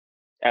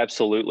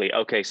 Absolutely.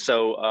 Okay,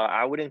 so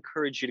I would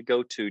encourage you to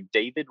go to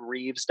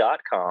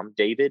davidrives.com,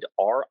 David,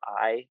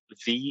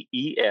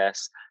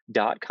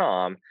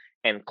 Rives.com,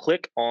 and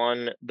click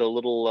on the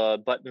little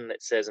button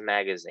that says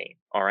magazine.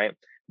 All right.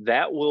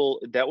 That will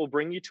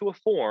bring you to a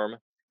form.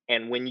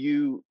 And when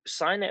you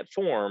sign that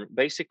form,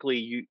 basically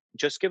you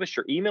just give us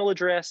your email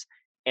address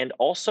and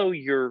also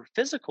your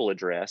physical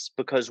address,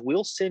 because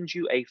we'll send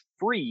you a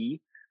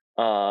free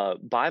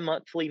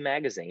bi-monthly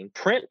magazine,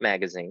 print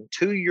magazine,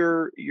 to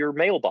your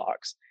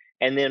mailbox,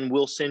 and then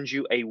we'll send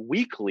you a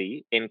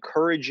weekly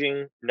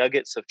encouraging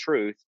nuggets of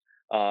truth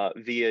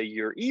via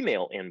your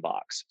email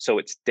inbox. So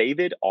it's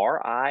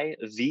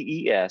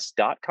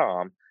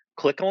davidrives.com.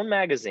 Click on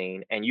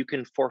magazine, and you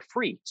can for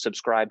free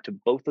subscribe to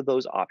both of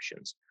those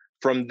options.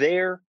 From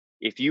there,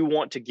 if you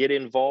want to get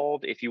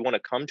involved, if you want to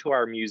come to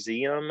our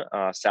museum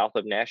south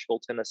of Nashville,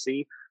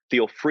 Tennessee,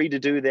 feel free to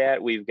do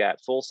that. We've got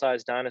full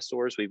size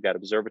dinosaurs. We've got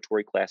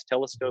observatory class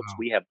telescopes. Wow.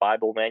 We have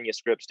Bible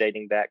manuscripts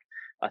dating back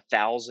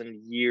 1,000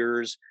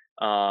 years.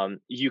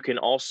 You can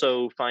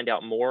also find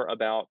out more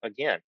about,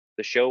 again,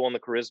 the show on the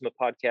Charisma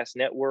Podcast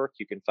Network.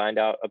 You can find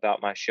out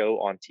about my show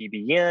on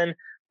TBN.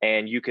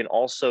 And you can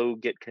also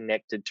get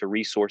connected to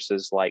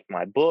resources like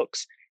my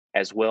books,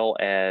 as well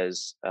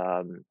as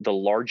the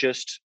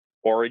largest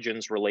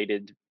origins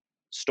related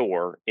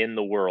store in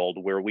the world,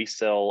 where we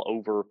sell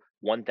over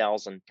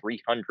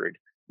 1,300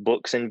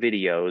 books and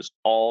videos,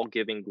 all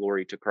giving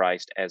glory to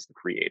Christ as the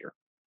creator.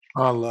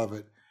 I love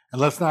it.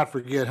 And let's not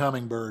forget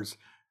hummingbirds.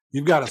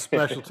 You've got a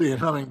specialty in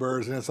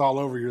hummingbirds, and it's all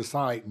over your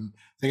site, and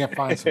they can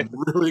find some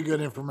really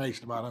good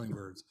information about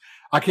hummingbirds.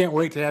 I can't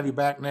wait to have you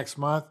back next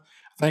month.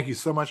 Thank you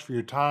so much for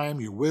your time,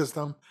 your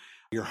wisdom,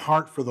 your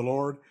heart for the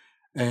Lord.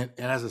 And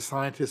as a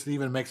scientist, it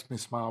even makes me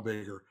smile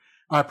bigger.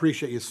 I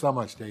appreciate you so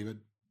much, David.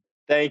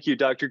 Thank you,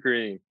 Dr.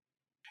 Greene.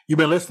 You've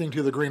been listening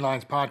to the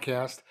Greenlines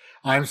podcast.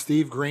 I'm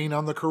Steve Greene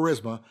on the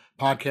Charisma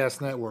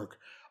Podcast Network.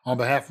 On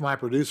behalf of my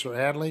producer,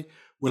 Adley,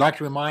 we'd like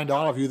to remind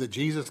all of you that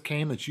Jesus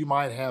came that you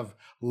might have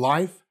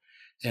life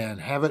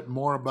and have it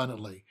more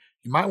abundantly.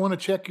 You might want to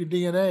check your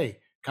DNA.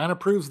 Kind of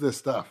proves this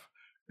stuff.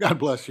 God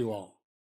bless you all.